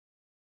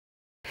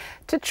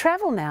To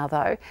travel now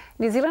though,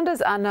 New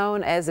Zealanders are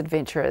known as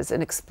adventurers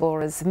and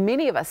explorers.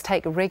 Many of us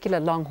take regular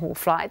long haul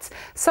flights,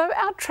 so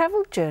our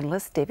travel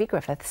journalist Debbie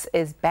Griffiths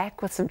is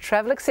back with some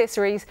travel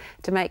accessories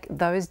to make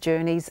those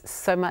journeys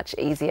so much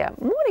easier.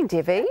 Morning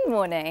Debbie. Good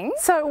morning.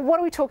 So what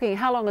are we talking,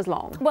 how long is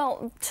long?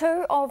 Well,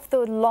 two of the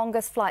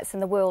longest flights in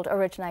the world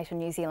originate in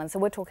New Zealand. So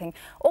we're talking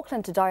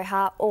Auckland to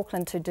Doha,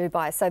 Auckland to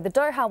Dubai. So the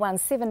Doha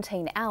one's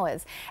 17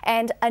 hours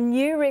and a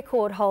new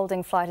record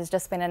holding flight has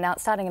just been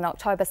announced starting in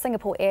October.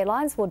 Singapore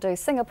Airlines will do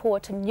Singapore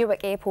to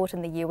Newark Airport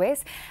in the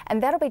US,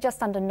 and that'll be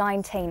just under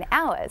 19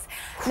 hours.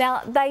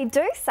 Now, they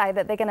do say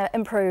that they're going to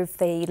improve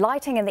the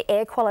lighting and the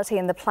air quality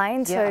in the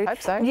plane Yeah, I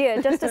hope so.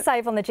 Yeah, just to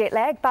save on the jet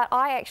lag, but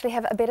I actually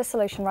have a better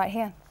solution right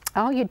here.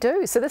 Oh, you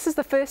do? So this is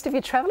the first of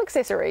your travel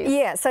accessories?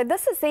 Yeah, so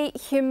this is the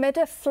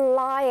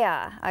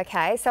Humidifier,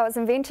 okay? So it's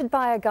invented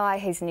by a guy,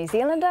 he's a New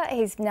Zealander,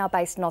 he's now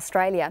based in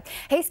Australia.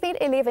 He spent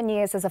 11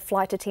 years as a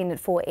flight attendant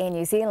for Air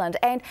New Zealand,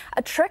 and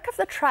a trick of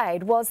the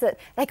trade was that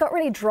they got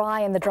really dry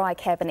in the dry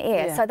cabin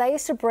air. Yeah. So they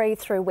used to breathe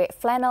through wet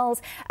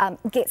flannels,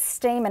 get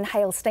steam,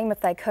 inhale steam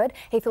if they could.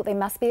 He thought there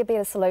must be a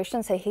better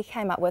solution, so he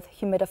came up with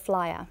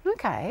Humidifier.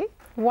 Okay.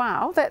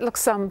 Wow, that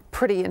looks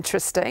pretty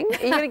interesting.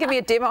 Are you going to give me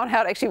a demo on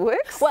how it actually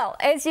works? Well,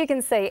 as you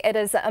can see, it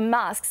is a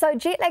mask. So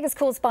jet lag is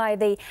caused by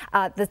the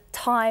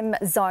time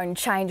zone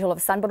change all of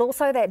a sudden, but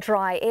also that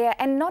dry air.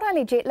 And not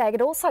only jet lag,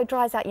 it also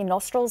dries out your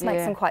nostrils,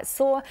 makes them quite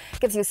sore,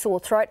 gives you a sore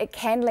throat. It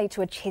can lead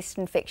to a chest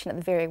infection at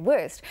the very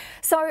worst.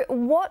 So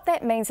what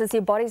that means is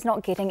your body's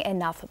not getting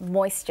enough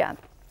moisture.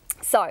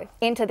 So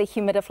enter the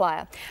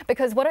Humidifier,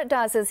 because what it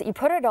does is you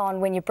put it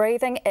on when you're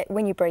breathing.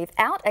 When you breathe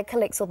out, it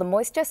collects all the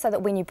moisture so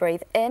that when you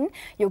breathe in,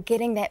 you're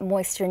getting that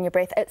moisture in your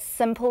breath. It's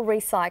simple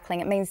recycling.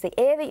 It means the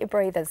air that you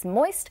breathe is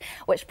moist,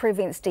 which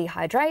prevents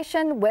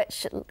dehydration,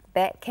 which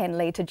that can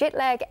lead to jet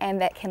lag and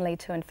that can lead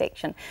to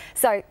infection.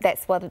 So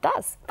that's what it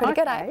does. Pretty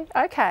good, eh?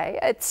 Okay,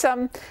 it's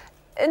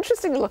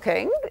interesting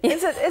looking.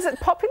 Is it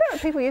popular? Are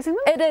people using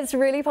them? It is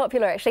really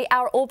popular actually.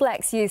 Our All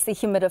Blacks use the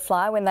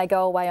Humidifier when they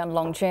go away on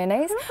long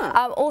journeys.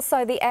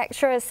 Also the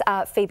actress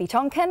Phoebe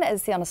Tonkin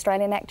is an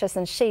Australian actress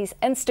and she's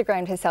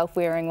Instagrammed herself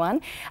wearing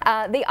one.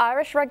 The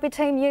Irish rugby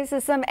team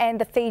uses them and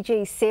the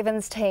Fiji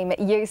Sevens team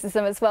uses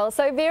them as well.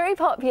 So very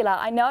popular.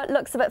 I know it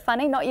looks a bit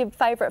funny, not your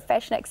favourite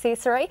fashion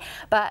accessory,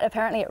 but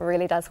apparently it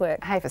really does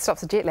work. Hey, if it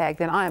stops the jet lag,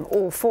 then I am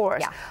all for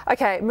it. Yeah.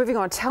 Okay, moving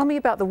on. Tell me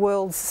about the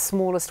world's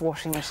smallest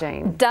washing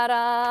machine.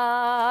 Da-da!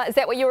 Is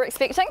that what you were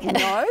expecting?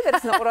 No,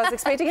 that's not what I was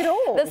expecting at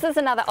all. This is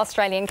another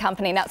Australian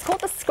company. Now, it's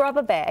called the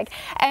Scrubber Bag,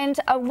 and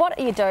what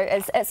you do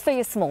is it's for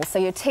your small, so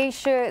your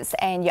t-shirts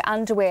and your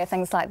underwear,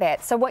 things like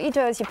that. So what you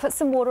do is you put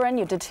some water in,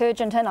 your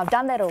detergent in. I've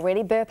done that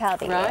already, burp out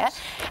the air.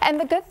 And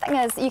the good thing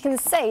is you can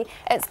see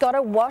it's got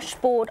a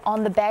washboard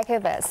on the back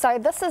of it. So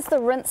this is the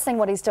rinsing,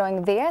 what he's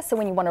doing there. So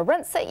when you want to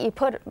rinse it, you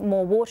put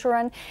more water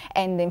in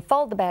and then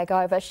fold the bag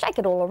over, shake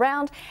it all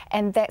around,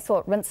 and that's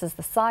what rinses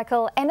the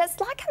cycle. And it's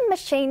like a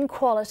machine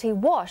quality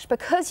wash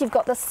because you've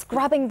got the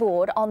scrubbing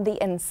board on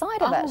the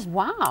inside of it. Oh,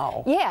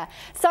 wow. Yeah,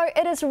 so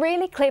it is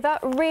really clever,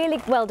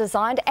 really well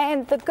designed,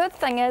 and the good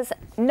thing is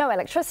no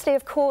electricity,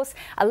 of course,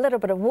 a little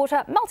bit of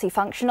water,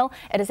 multifunctional.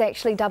 It is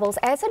actually doubles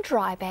as a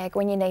dry bag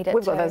when you need it.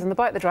 We've got those in the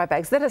boat, the dry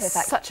bags. That is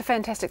Perfect. such a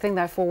fantastic thing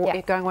though for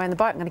going away in the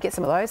boat. I'm going to get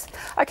some of those.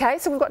 Okay,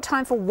 so we've got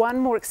time for one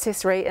more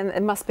accessory, and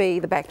it must be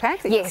the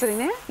backpack that you're sitting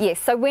there? Yes,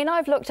 so when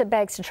I've looked at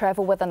bags to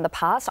travel with in the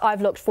past,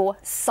 I've looked for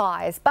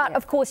size, but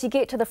of course you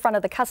get to the front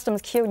of the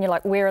customs queue and you're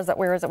like, where is it,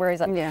 where is it, where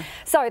is it? Yeah.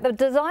 So the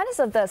designers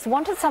of this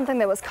wanted something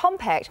that was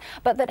compact,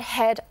 but that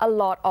had a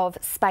lot of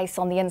space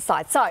on the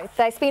inside. So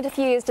they spent a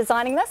few years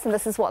designing this, and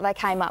this is what they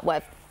came up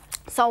with.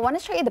 So I want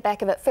to show you the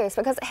back of it first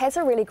because it has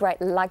a really great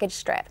luggage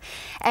strap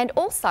and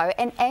also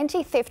an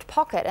anti-theft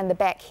pocket in the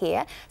back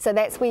here. So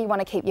that's where you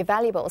want to keep your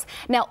valuables.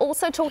 Now,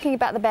 also talking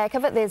about the back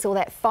of it, there's all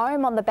that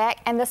foam on the back,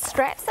 and the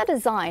straps are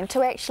designed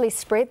to actually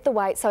spread the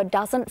weight so it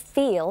doesn't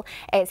feel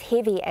as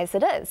heavy as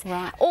it is.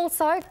 Right.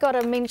 Also, got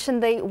to mention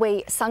the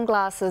wee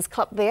sunglasses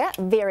clip there.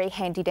 Very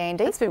handy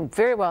dandy. It's been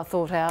very well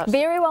thought out.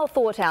 Very well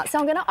thought out. So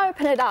I'm going to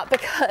open it up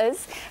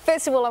because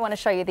first of all I want to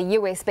show you the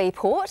USB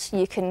port.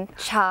 You can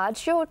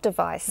charge your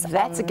device.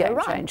 That's a game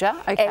changer.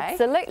 Okay.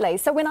 Absolutely.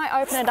 So when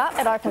I open it up,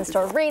 it opens to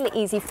a really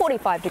easy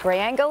 45-degree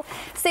angle.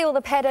 See all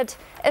the padded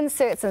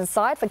inserts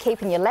inside for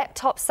keeping your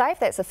laptop safe.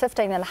 That's a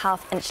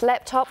 15.5-inch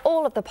laptop.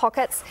 All of the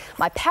pockets.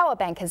 My power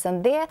bank is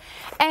in there.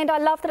 And I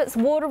love that it's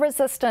water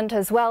resistant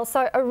as well.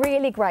 So a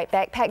really great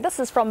backpack. This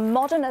is from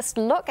Modernist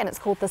Look and it's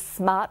called the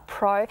Smart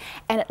Pro,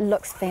 and it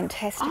looks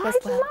fantastic as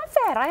well. I love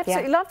that. I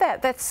absolutely love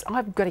that.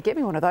 I've got to get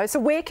me one of those. So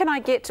where can I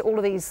get all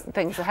of these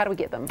things? Or how do we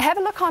get them? Have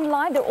a look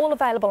online. They're all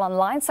available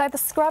online. So the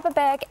Scrubber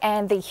Bag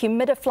and the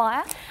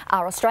Humidifier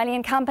are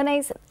Australian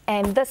companies,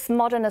 and this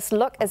Modernist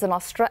Look is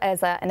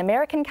an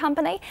American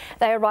company.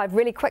 They arrive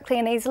really quickly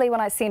and easily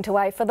when I sent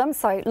away for them,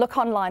 so look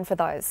online for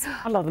those.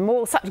 I love them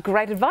all. Such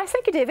great advice.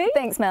 Thank you, Debbie.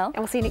 Thanks, Mel. And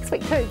we'll see you next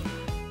week too.